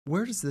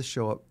Where does this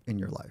show up in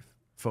your life?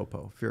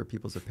 FOPO, fear of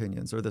people's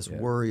opinions, or this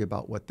worry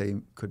about what they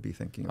could be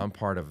thinking of? I'm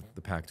part of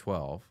the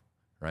Pac-12,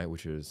 right,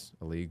 which is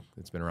a league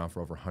that's been around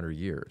for over 100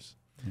 years.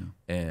 Yeah.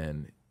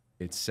 And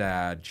it's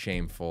sad,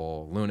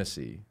 shameful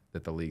lunacy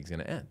that the league's going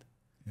to end.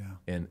 Yeah.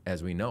 And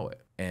as we know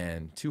it.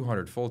 And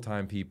 200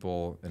 full-time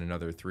people and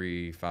another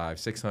 300, 500,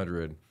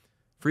 600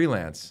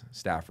 freelance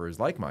staffers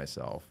like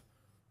myself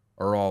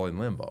are all in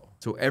limbo.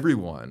 So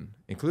everyone,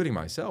 including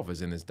myself,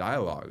 is in this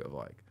dialogue of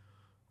like,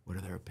 what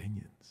are their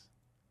opinions?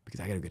 Because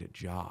I got to get a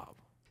job.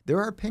 There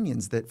are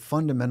opinions that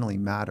fundamentally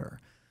matter.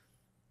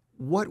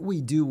 What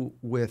we do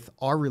with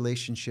our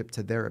relationship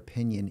to their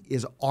opinion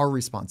is our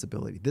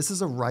responsibility. This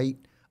is a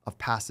rite of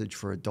passage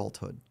for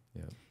adulthood,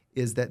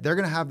 is that they're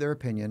going to have their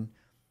opinion.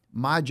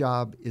 My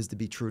job is to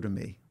be true to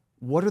me.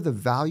 What are the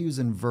values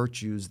and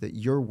virtues that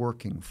you're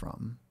working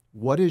from?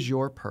 What is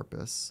your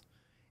purpose?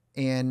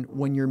 And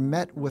when you're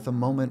met with a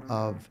moment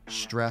of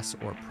stress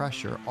or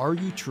pressure, are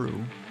you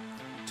true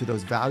to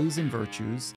those values and virtues?